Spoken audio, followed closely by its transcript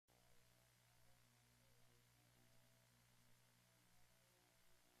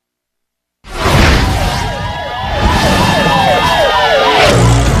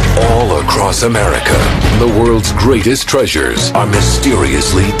Across America, the world's greatest treasures are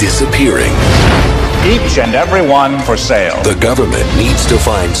mysteriously disappearing. Each and every one for sale. The government needs to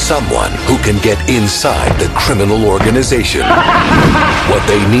find someone who can get inside the criminal organization. What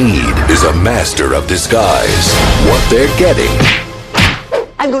they need is a master of disguise. What they're getting...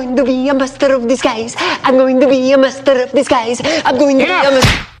 I'm going to be a master of disguise. I'm going to be a master of disguise. I'm going to be a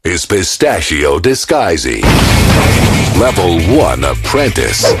master... is Pistachio Disguisey. Level 1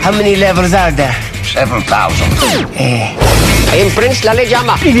 apprentice. How many levels are there? 7,000. I am Prince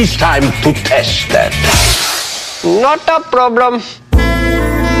Lalejama. It is time to test that. Not a problem.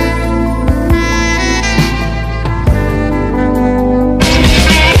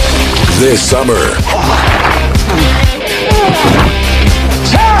 This summer.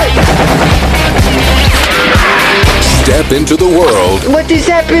 Step into the world. What is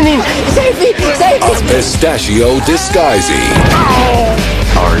happening? Save me! Save me! Of Pistachio Disguisey.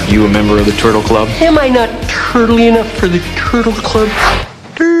 Are you a member of the Turtle Club? Am I not turtly enough for the Turtle Club?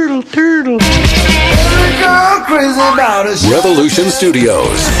 Turtle, turtle. Revolution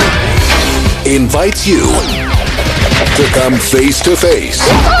Studios invites you to come face to face.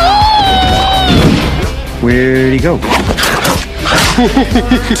 Where'd he go?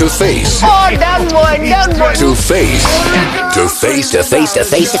 To face. Oh, down one, down one. To face. To face. To face, to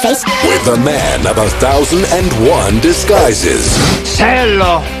face, to face. With the man of 1,001 disguises. Say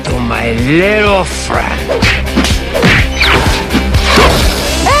hello to my little friend.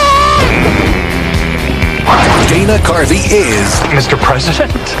 Dana Carvey is Mr.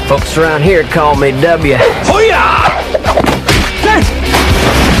 President? Folks around here call me W.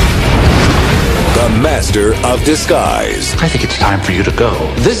 the master of disguise. I think it's time for you to go.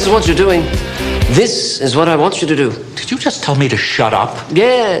 This is what you're doing. This is what I want you to do. Did you just tell me to shut up?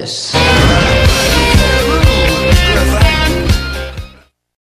 Yes.